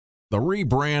The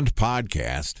Rebrand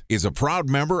Podcast is a proud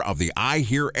member of the I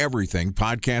Hear Everything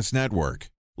Podcast Network.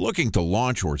 Looking to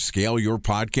launch or scale your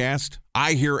podcast?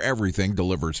 I Hear Everything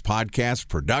delivers podcast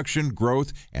production,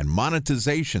 growth, and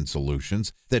monetization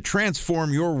solutions that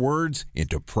transform your words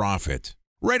into profit.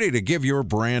 Ready to give your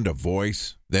brand a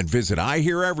voice? Then visit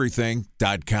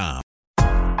iheareverything.com.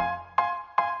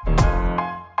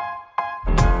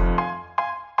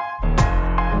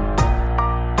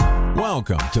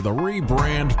 Welcome to the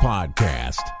Rebrand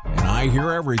Podcast, an I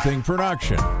Hear Everything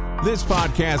production. This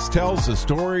podcast tells the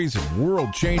stories of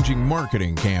world-changing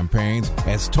marketing campaigns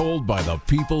as told by the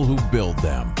people who build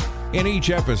them. In each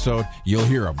episode, you'll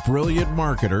hear a brilliant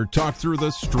marketer talk through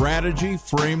the strategy,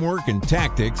 framework, and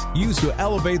tactics used to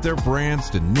elevate their brands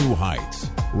to new heights.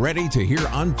 Ready to hear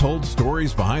untold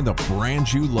stories behind the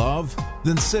brands you love?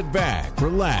 Then sit back,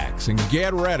 relax, and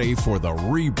get ready for the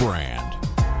rebrand.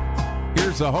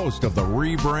 Here's the host of the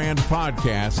Rebrand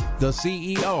Podcast, the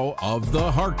CEO of the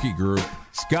Harkey Group,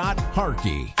 Scott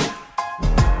Harkey.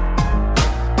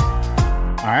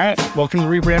 All right, welcome to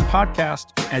the Rebrand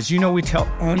Podcast. As you know, we tell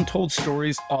untold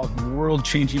stories of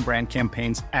world-changing brand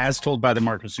campaigns as told by the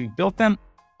marketers who built them.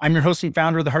 I'm your host and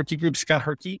founder of the Harkey Group, Scott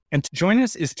Harkey. And to join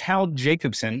us is Tal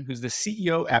Jacobson, who's the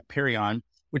CEO at Perion,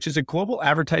 which is a global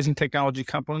advertising technology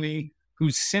company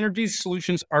whose synergy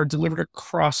solutions are delivered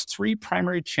across three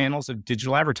primary channels of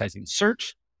digital advertising: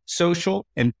 search, social,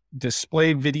 and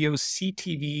display video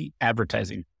CTV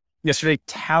advertising. Yesterday,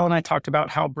 Tal and I talked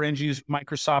about how brands use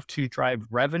Microsoft to drive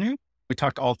revenue. We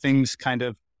talked all things kind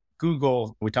of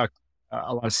Google. We talked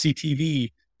a lot of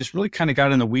CTV, just really kind of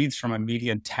got in the weeds from a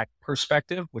media and tech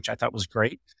perspective, which I thought was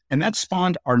great. And that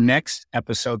spawned our next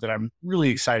episode that I'm really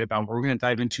excited about, where we're going to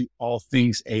dive into all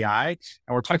things AI. And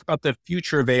we're talking about the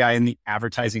future of AI in the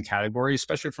advertising category,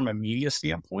 especially from a media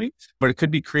standpoint, but it could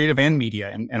be creative and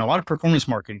media and a lot of performance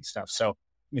marketing stuff. So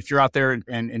if you're out there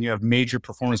and you have major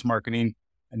performance marketing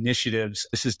initiatives,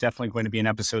 this is definitely going to be an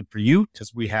episode for you,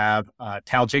 because we have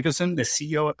Tal Jacobson, the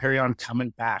CEO at Perion,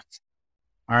 coming back.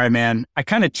 All right, man. I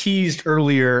kind of teased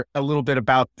earlier a little bit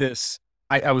about this.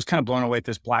 I was kind of blown away at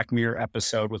this Black Mirror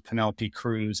episode with Penelope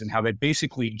Cruz and how they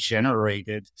basically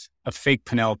generated a fake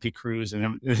Penelope Cruz.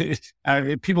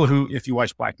 And people who, if you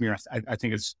watch Black Mirror, I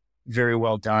think it's very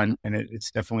well done. And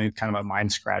it's definitely kind of a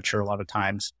mind scratcher a lot of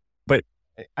times. But,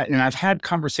 and I've had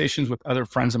conversations with other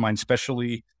friends of mine,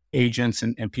 especially agents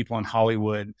and people in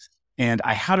Hollywood. And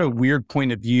I had a weird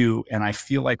point of view. And I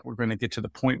feel like we're going to get to the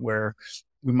point where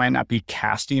we might not be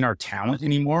casting our talent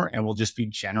anymore, and we'll just be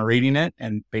generating it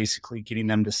and basically getting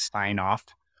them to sign off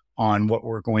on what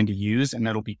we're going to use. And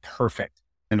it'll be perfect.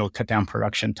 And it'll cut down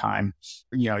production time.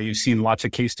 You know, you've seen lots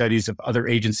of case studies of other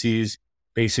agencies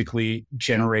basically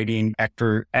generating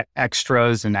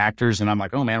extras and actors. And I'm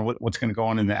like, oh man, what's going to go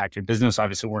on in the acting business?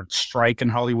 Obviously, we're in strike in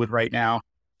Hollywood right now.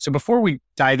 So before we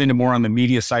dive into more on the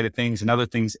media side of things and other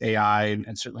things, AI,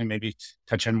 and certainly maybe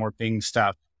touch on more Bing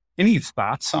stuff, any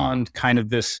thoughts on kind of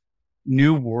this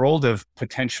new world of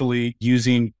potentially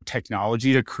using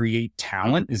technology to create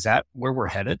talent? Is that where we're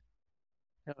headed?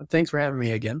 Thanks for having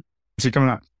me again. Is it coming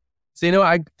up? So,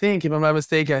 I think, if I'm not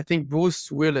mistaken, I think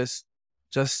Bruce Willis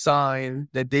just signed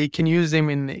that they can use him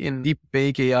in deep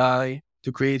fake AI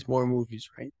to create more movies,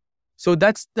 right? So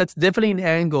that's definitely an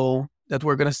angle that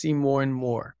we're going to see more and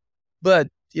more. But,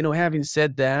 having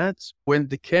said that, when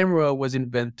the camera was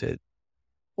invented,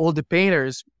 all the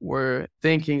painters were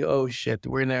thinking, oh shit,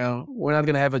 we're not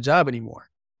going to have a job anymore.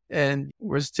 And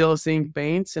we're still seeing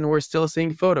paints and we're still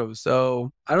seeing photos.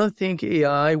 So I don't think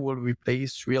AI will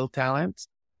replace real talent.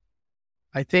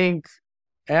 I think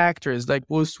actors like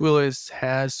Bruce Willis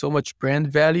has so much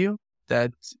brand value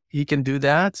that he can do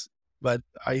that. But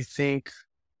I think,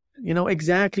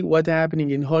 exactly what's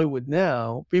happening in Hollywood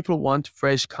now, people want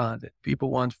fresh content. People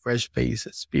want fresh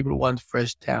faces. People want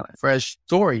fresh talent, fresh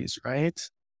stories, right?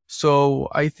 So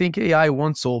I think AI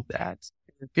won't solve that.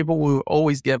 People will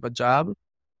always get a job.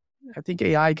 I think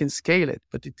AI can scale it,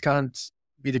 but it can't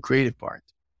be the creative part.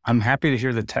 I'm happy to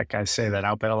hear the tech guys say that.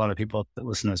 I'll bet a lot of people that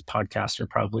listen to this podcast are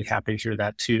probably happy to hear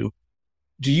that too.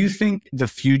 Do you think the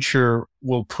future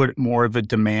will put more of a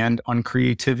demand on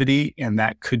creativity, and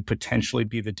that could potentially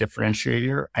be the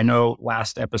differentiator? I know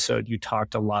last episode you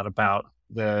talked a lot about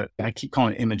I keep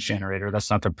calling it image generator. That's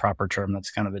not the proper term. That's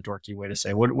kind of the dorky way to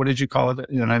say. What did you call it?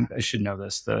 I should know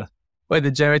this. The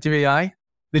generative AI?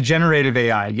 The generative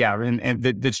AI, yeah. And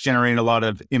that's generating a lot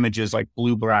of images like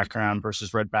blue background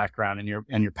versus red background, and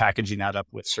you're packaging that up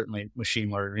with certainly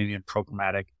machine learning and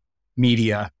programmatic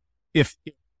media. If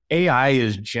AI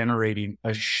is generating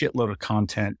a shitload of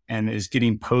content and is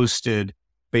getting posted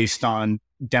based on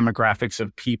demographics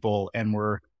of people, and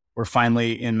we're we're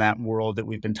finally in that world that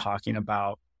we've been talking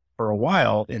about for a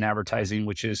while in advertising,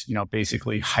 which is,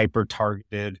 basically hyper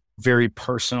targeted, very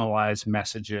personalized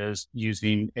messages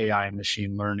using AI and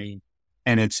machine learning.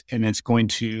 And it's going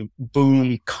to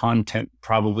boom content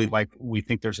probably like we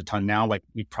think there's a ton now, like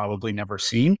we've probably never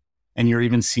seen. And you're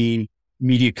even seeing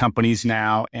media companies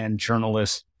now and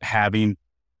journalists having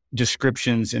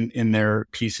descriptions in their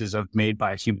pieces of made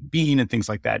by a human being and things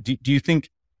like that. Do you think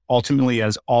ultimately,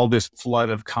 as all this flood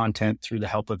of content through the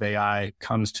help of AI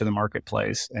comes to the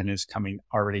marketplace and is coming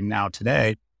already now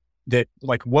today, that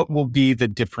like what will be the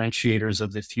differentiators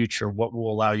of the future? What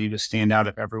will allow you to stand out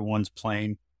if everyone's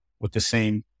playing with the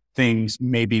same things?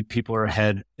 Maybe people are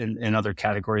ahead in other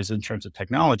categories in terms of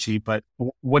technology, but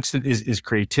is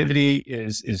creativity,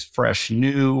 is fresh,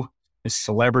 new, is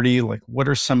celebrity? Like what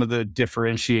are some of the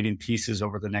differentiating pieces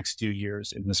over the next few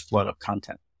years in this flood of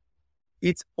content?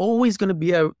 It's always going to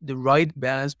be the right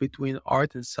balance between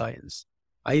art and science.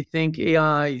 I think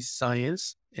AI is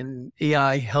science, and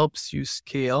AI helps you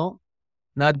scale,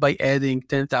 not by adding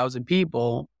 10,000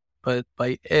 people, but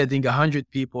by adding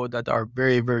 100 people that are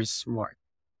very, very smart.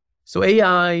 So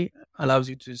AI allows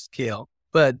you to scale,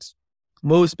 but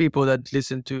most people that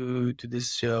listen to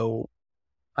this show,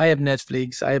 I have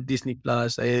Netflix, I have Disney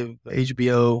Plus, I have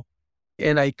HBO,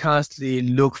 and I constantly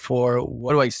look for,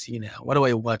 what do I see now? What do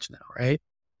I watch now, right?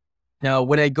 Now,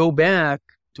 when I go back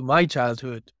to my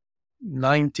childhood,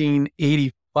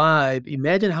 1985,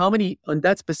 imagine how many, on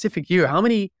that specific year, how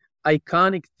many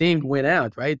iconic things went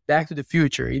out, right? Back to the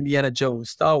Future, Indiana Jones,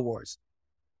 Star Wars,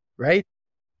 right?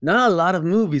 Not a lot of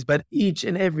movies, but each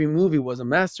and every movie was a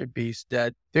masterpiece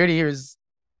that 30 years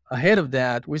ahead of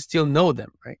that, we still know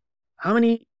them, right? How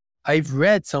many, I've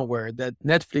read somewhere that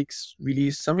Netflix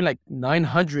released something like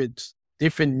 900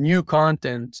 different new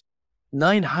content,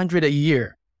 900 a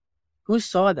year. Who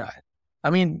saw that?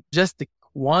 I mean, just the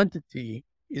quantity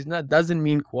doesn't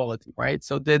mean quality, right?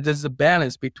 So there's a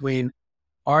balance between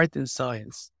art and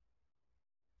science.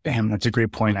 Damn, that's a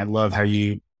great point. I love how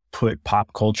you put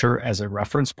pop culture as a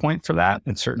reference point for that.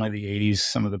 And certainly the 80s,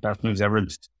 some of the best movies ever.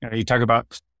 You talk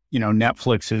about,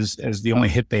 Netflix as the only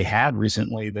hit they had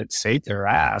recently that saved their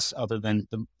ass, other than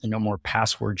the no more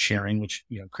password sharing, which,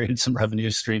 created some revenue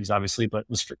streams, obviously, but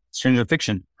was Stranger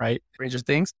Fiction, right? Stranger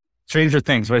Things. What did I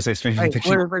say? Stranger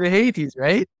Fiction. For the 80s,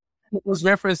 right? It was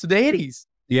reference to the 80s.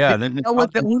 Yeah. That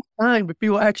was the only time but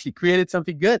people actually created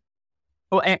something good.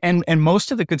 Well, and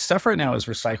most of the good stuff right now is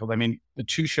recycled. I mean, the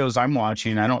two shows I'm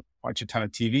watching, I don't watch a ton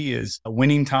of TV, is A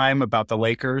Winning Time about the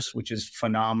Lakers, which is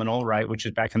phenomenal, right? Which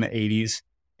is back in the 80s.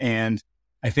 And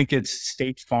I think it's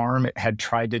State Farm. It had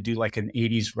tried to do like an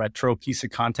 80s retro piece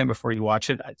of content before you watch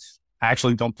it. I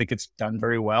actually don't think it's done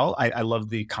very well. I love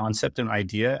the concept and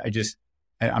idea.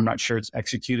 I'm not sure it's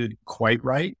executed quite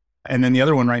right. And then the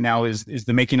other one right now is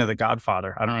The Making of the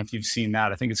Godfather. I don't know if you've seen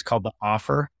that. I think it's called The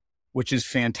Offer, which is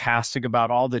fantastic about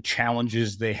all the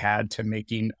challenges they had to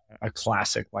making a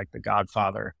classic like The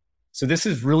Godfather. So this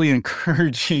is really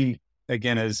encouraging,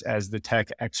 again, as the tech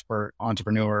expert,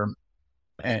 entrepreneur,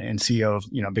 and CEO of,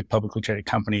 a big publicly traded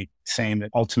company, saying that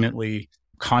ultimately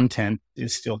content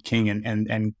is still king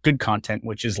and good content,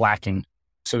 which is lacking.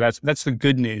 So that's the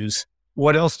good news.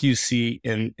 What else do you see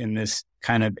in this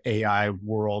kind of AI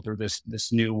world, or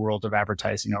this new world of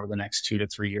advertising over the next 2 to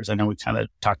 3 years? I know we kind of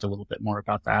talked a little bit more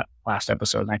about that last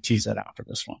episode, and I teased that out for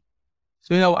this one.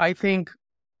 So, I think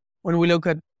when we look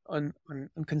at on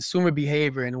consumer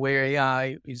behavior and where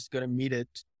AI is going to meet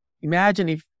it, imagine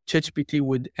if ChatGPT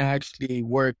would actually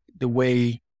work the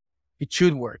way it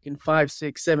should work in 5,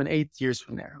 6, 7, 8 years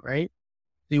from now, right?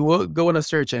 You will go on a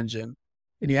search engine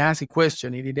and you ask a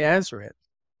question and you answer it.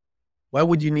 Why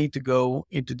would you need to go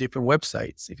into different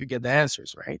websites if you get the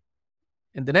answers, right?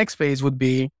 And the next phase would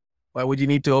be, why would you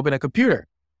need to open a computer?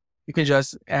 You can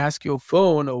just ask your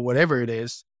phone or whatever it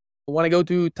is. I want to go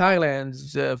to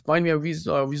Thailand, find me a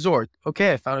resort.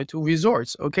 Okay, I found it 2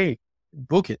 resorts. Okay,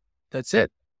 book it. That's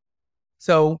it.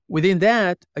 So within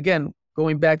that, again,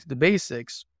 going back to the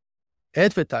basics,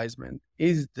 advertisement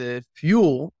is the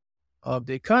fuel of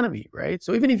the economy, right?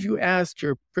 So even if you ask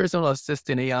your personal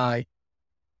assistant AI,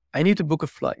 I need to book a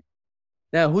flight.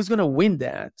 Now, who's going to win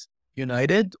that?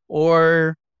 United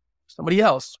or somebody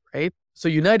else, right? So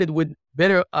United would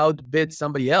better outbid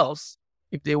somebody else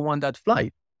if they want that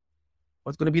flight.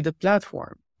 What's going to be the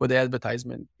platform for the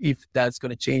advertisement if that's going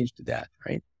to change to that,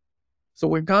 right? So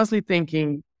we're constantly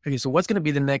thinking, okay, so what's going to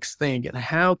be the next thing and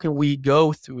how can we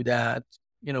go through that,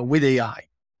 with AI,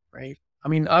 right? I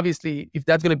mean, obviously, if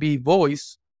that's going to be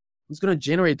voice, who's going to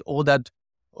generate all that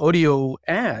audio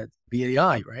ads via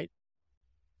AI, right?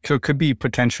 So it could be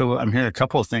potential. I'm hearing a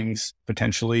couple of things,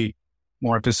 potentially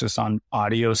more emphasis on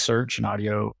audio search and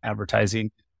audio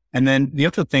advertising. And then the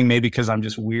other thing, maybe because I'm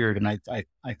just weird and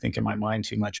I think in my mind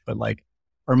too much, but like,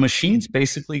 are machines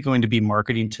basically going to be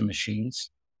marketing to machines?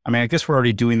 I mean, I guess we're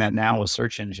already doing that now with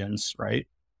search engines, right?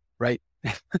 Right.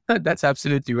 That's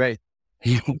absolutely right.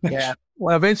 Yeah.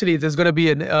 Well, eventually there's going to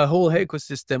be a whole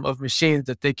ecosystem of machines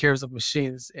that take care of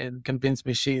machines and convince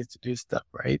machines to do stuff,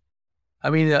 right? I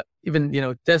mean,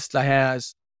 even, Tesla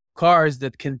has cars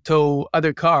that can tow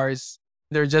other cars.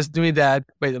 They're just doing that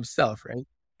by themselves, right?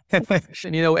 And,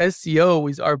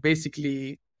 SEO are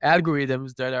basically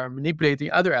algorithms that are manipulating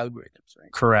other algorithms,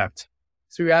 right? Correct.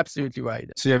 So you're absolutely right.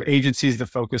 So you have agencies that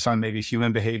focus on maybe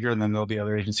human behavior, and then there'll be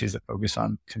other agencies that focus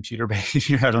on computer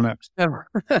behavior. I don't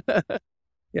know.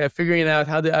 Yeah, figuring out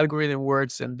how the algorithm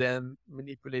works and then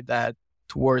manipulate that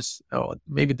towards,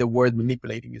 maybe the word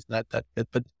manipulating is not that good,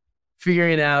 but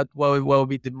figuring out what will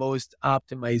be the most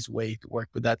optimized way to work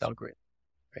with that algorithm.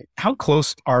 Right. How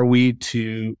close are we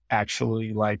to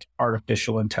actually like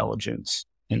artificial intelligence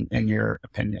in your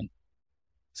opinion?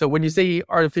 So when you say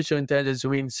artificial intelligence, you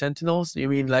mean sentinels? You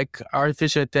mean like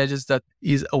artificial intelligence that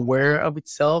is aware of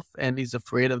itself and is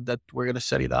afraid of that we're going to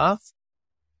shut it off?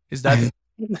 Is that...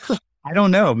 I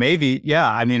don't know. Maybe. Yeah.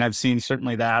 I mean, I've seen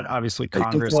certainly that. Obviously,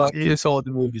 Congress it's all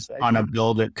the movies on a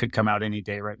bill that could come out any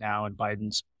day right now. And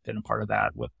Biden's been a part of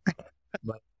that with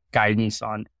guidance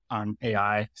on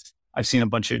AI. I've seen a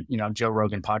bunch of, Joe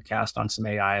Rogan podcast on some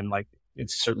AI and like,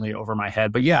 it's certainly over my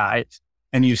head, but yeah.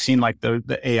 And you've seen like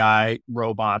the AI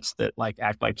robots that like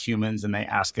act like humans and they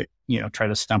ask it, try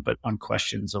to stump it on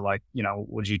questions of like,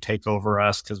 would you take over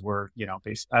us? Cause we're,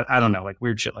 I don't know, like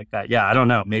weird shit like that. Yeah. I don't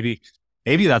know. Maybe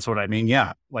that's what I mean.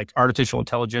 Yeah. Like artificial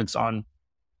intelligence on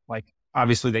like,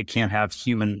 obviously they can't have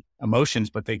human emotions,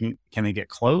 but can they get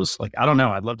close? Like, I don't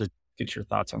know. I'd love to get your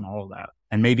thoughts on all of that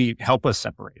and maybe help us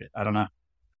separate it. I don't know.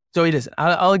 So it is.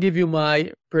 I'll give you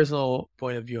my personal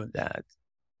point of view on that.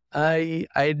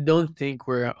 I don't think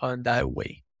we're on that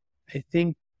way. I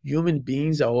think human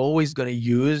beings are always going to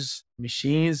use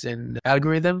machines and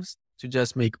algorithms to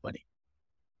just make money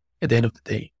at the end of the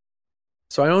day.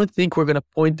 So I don't think we're going to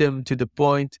point them to the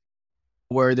point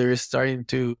where they're starting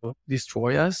to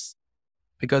destroy us,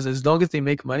 because as long as they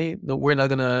make money, we're not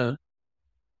going to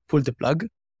pull the plug.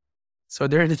 So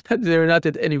they're not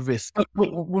at any risk.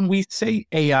 When we say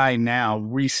AI now,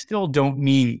 we still don't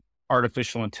mean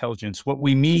artificial intelligence. What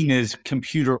we mean is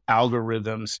computer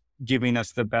algorithms giving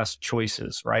us the best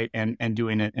choices, right? And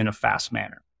doing it in a fast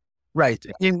manner. Right.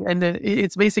 And then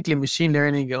it's basically machine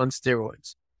learning on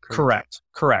steroids. Correct.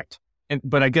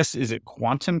 But I guess, is it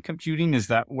quantum computing? Is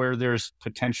that where there's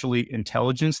potentially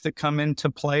intelligence that come into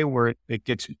play where it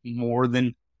gets more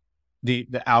than the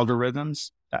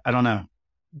algorithms? I don't know.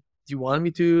 Do you want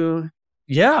me to?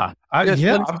 Yeah.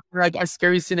 Like a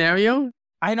scary scenario?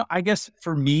 I guess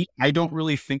for me, I don't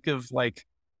really think of like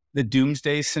the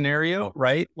doomsday scenario,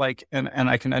 right? Like, and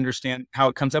I can understand how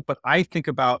it comes up, but I think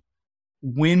about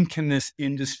when can this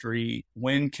industry,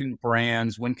 when can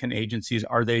brands, when can agencies,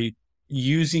 are they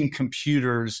using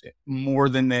computers more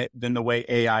than the way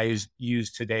AI is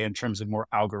used today in terms of more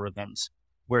algorithms,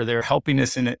 where they're helping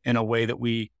us in a way that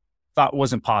we thought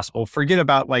wasn't possible. Forget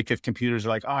about like if computers are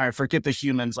like, all right, forget the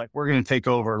humans, like we're going to take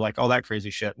over, like all that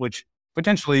crazy shit, which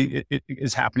potentially it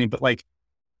is happening, but like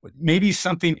maybe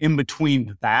something in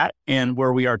between that and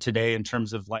where we are today in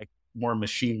terms of like more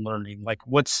machine learning, like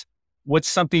what's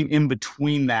something in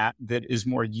between that is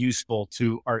more useful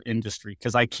to our industry?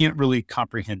 Because I can't really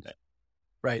comprehend it.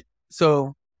 Right.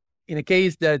 So in a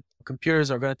case that computers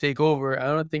are going to take over, I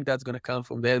don't think that's going to come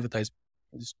from the advertising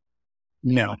industry.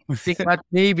 No. I think that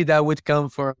maybe that would come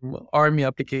from army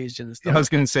applications. I was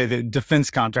going to say the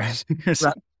defense contracts.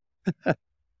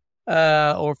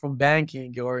 Or from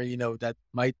banking, or, that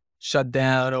might shut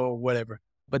down or whatever.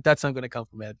 But that's not going to come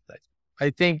from advertising. I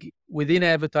think within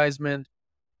advertisement,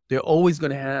 they're always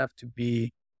going to have to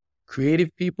be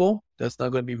creative people. That's not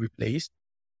going to be replaced.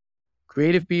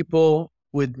 Creative people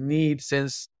would need,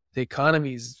 since the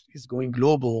economy is going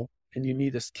global and you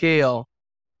need a scale,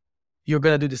 you're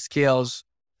going to do the scales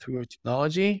through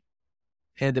technology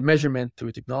and the measurement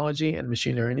through technology and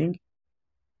machine learning.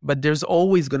 But there's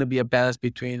always going to be a balance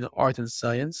between art and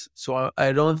science. So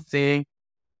I don't think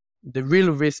the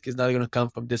real risk is not going to come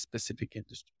from this specific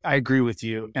industry. I agree with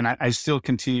you. And I still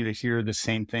continue to hear the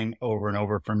same thing over and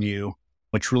over from you,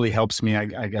 which really helps me.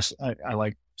 I guess I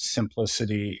like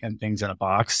simplicity and things in a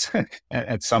box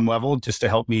at some level, just to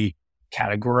help me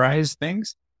categorize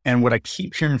things. And what I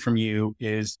keep hearing from you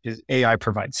is AI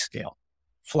provides scale,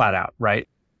 flat out, right?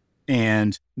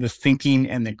 And the thinking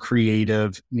and the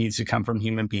creative needs to come from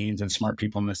human beings and smart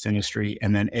people in this industry.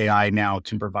 And then AI now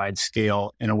to provide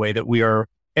scale in a way that we are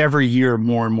every year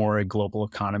more and more a global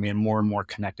economy and more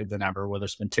connected than ever, whether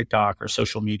it's been TikTok or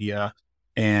social media.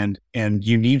 And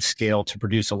you need scale to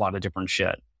produce a lot of different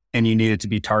shit. And you need it to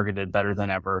be targeted better than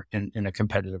ever in a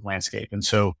competitive landscape. And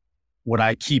so what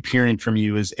I keep hearing from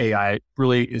you is AI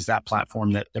really is that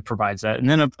platform that provides that. And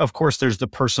then of course, there's the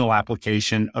personal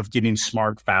application of getting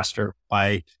smart faster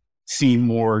by seeing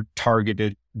more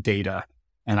targeted data.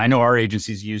 And I know our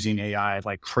agency's using AI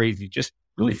like crazy, just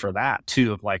really for that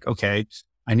too, of like, okay,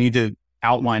 I need to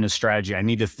outline a strategy. I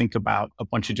need to think about a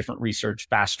bunch of different research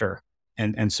faster.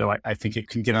 And so I think it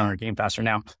can get on our game faster.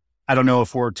 Now, I don't know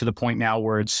if we're to the point now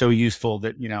where it's so useful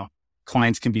that,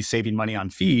 clients can be saving money on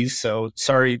fees. So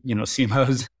sorry,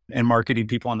 CMOs and marketing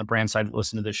people on the brand side that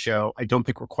listen to this show. I don't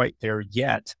think we're quite there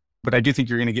yet, but I do think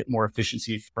you're going to get more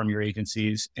efficiency from your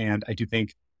agencies. And I do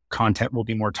think content will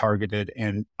be more targeted.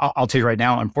 And I'll tell you right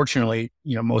now, unfortunately,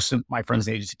 most of my friends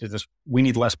in the agency do this. We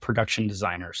need less production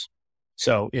designers.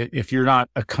 So if you're not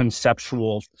a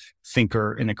conceptual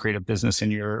thinker in a creative business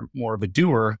and you're more of a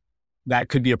doer, that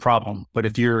could be a problem. But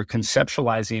if you're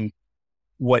conceptualizing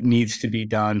what needs to be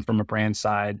done from a brand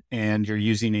side and you're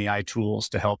using AI tools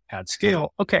to help add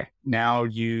scale, okay, now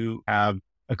you have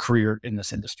a career in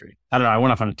this industry. I don't know. I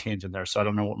went off on a tangent there, so I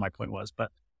don't know what my point was, but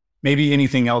maybe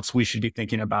anything else we should be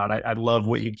thinking about. I love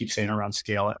what you keep saying around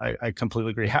scale. I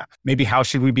completely agree. How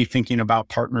should we be thinking about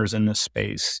partners in this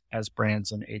space as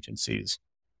brands and agencies?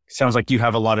 It sounds like you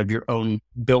have a lot of your own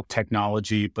built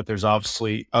technology, but there's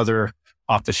obviously other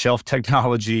off-the-shelf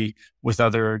technology with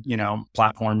other,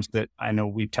 platforms that I know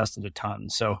we've tested a ton.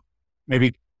 So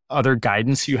maybe other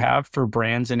guidance you have for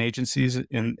brands and agencies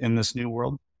in this new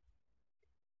world?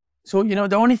 So,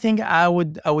 the only thing I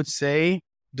would say,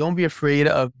 don't be afraid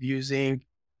of using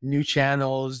new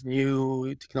channels,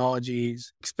 new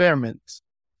technologies, experiments.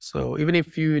 So even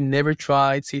if you never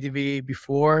tried CTV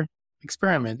before,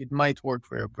 experiment. It might work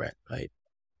for your brand, right?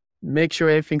 Make sure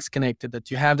everything's connected,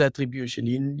 that you have the attribution.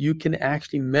 You can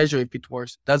actually measure if it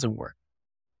works, doesn't work.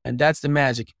 And that's the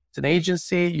magic. It's an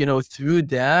agency, through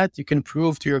that, you can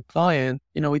prove to your client,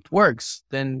 it works.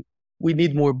 Then we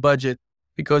need more budget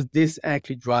because this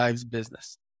actually drives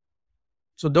business.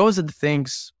 So those are the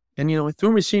things. And,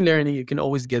 through machine learning, you can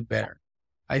always get better.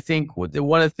 I think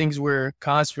one of the things we're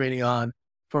concentrating on,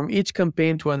 from each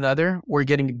campaign to another, we're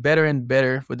getting better and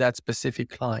better for that specific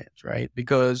client, right?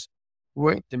 Because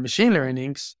the machine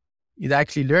learning is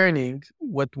actually learning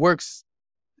what works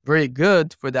very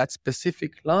good for that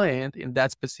specific client in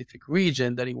that specific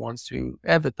region that he wants to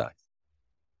advertise.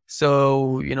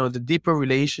 So, the deeper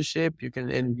relationship, you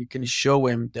can show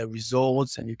him the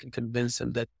results and you can convince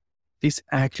him that this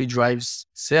actually drives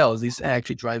sales. This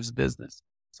actually drives business.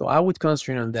 So I would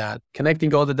concentrate on that,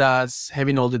 connecting all the dots,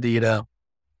 having all the data,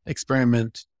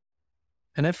 experiment,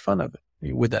 and have fun of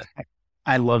it with that.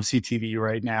 I love CTV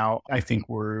right now. I think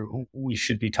we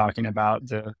should be talking about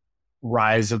the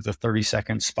rise of the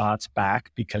 30-second spots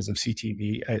back because of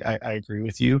CTV. I agree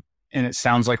with you. And it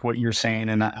sounds like what you're saying,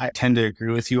 and I tend to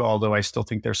agree with you, although I still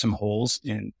think there's some holes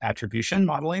in attribution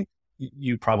modeling.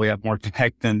 You probably have more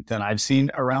tech than I've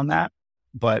seen around that,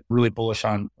 but really bullish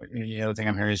on, the other thing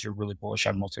I'm hearing is you're really bullish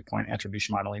on multi-point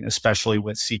attribution modeling, especially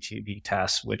with CTV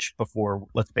tests, which before,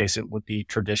 let's face it, would be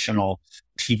traditional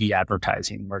TV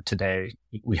advertising, where today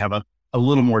we have a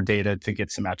little more data to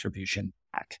get some attribution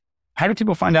back. How do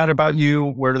people find out about you?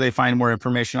 Where do they find more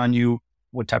information on you?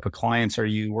 What type of clients are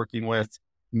you working with?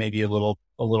 Maybe a little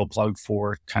plug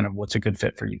for kind of what's a good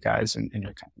fit for you guys and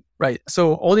your company. Right.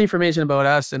 So all the information about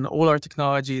us and all our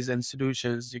technologies and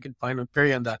solutions, you can find on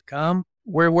Perion.com.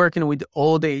 We're working with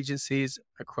all the agencies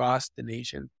across the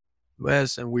nation,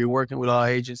 US, and we're working with our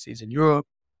agencies in Europe.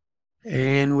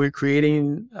 And we're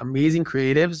creating amazing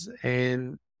creatives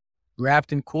and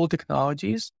wrapped in cool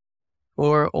technologies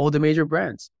for all the major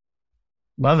brands.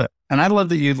 Love it. And I love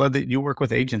that you work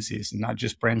with agencies and not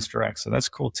just brands direct. So that's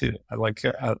cool too. I like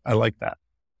that.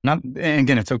 And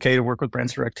again, it's okay to work with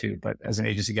brands direct too, but as an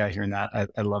agency guy hearing that,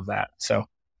 I love that. So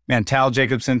man, Tal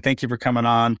Jacobson, thank you for coming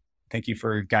on. Thank you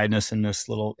for guiding us in this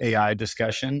little AI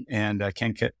discussion, and I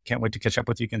can't wait to catch up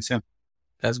with you again soon.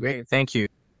 That's great. Thank you.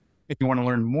 If you want to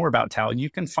learn more about Tal, you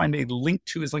can find a link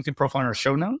to his LinkedIn profile in our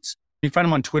show notes. You can find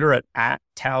him on Twitter at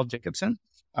Tal Jacobson,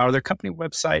 or their company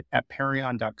website at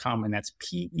Perion.com, and that's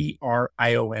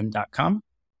Perion.com.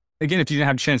 Again, if you didn't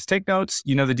have a chance to take notes,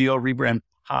 you know the deal.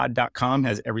 Rebrandpod.com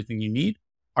has everything you need.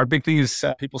 Our big thing is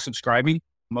people subscribing.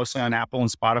 mostly on Apple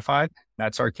and Spotify.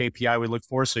 That's our KPI we look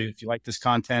for. So if you like this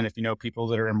content, if you know people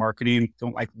that are in marketing,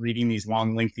 don't like reading these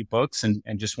long, lengthy books and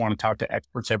just want to talk to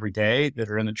experts every day that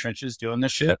are in the trenches doing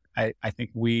this shit, I think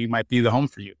we might be the home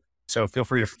for you. So feel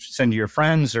free to send to your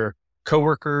friends or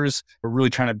coworkers. We're really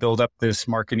trying to build up this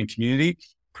marketing community.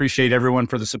 Appreciate everyone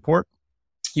for the support.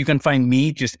 You can find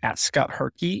me just at Scott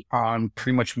Herkey on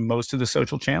pretty much most of the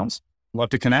social channels. Love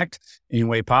to connect any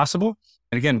way possible.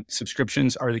 And again,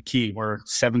 subscriptions are the key. We're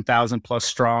 7,000 plus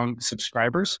strong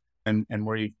subscribers, and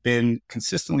we've been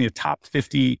consistently a top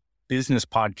 50 business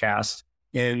podcast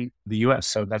in the US.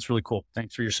 So that's really cool.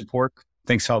 Thanks for your support.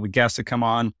 Thanks to all the guests that come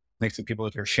on. Thanks to people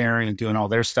that are sharing and doing all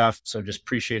their stuff. So just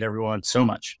appreciate everyone so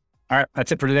much. All right,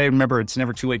 that's it for today. Remember, it's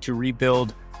never too late to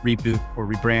rebuild, reboot, or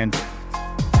rebrand.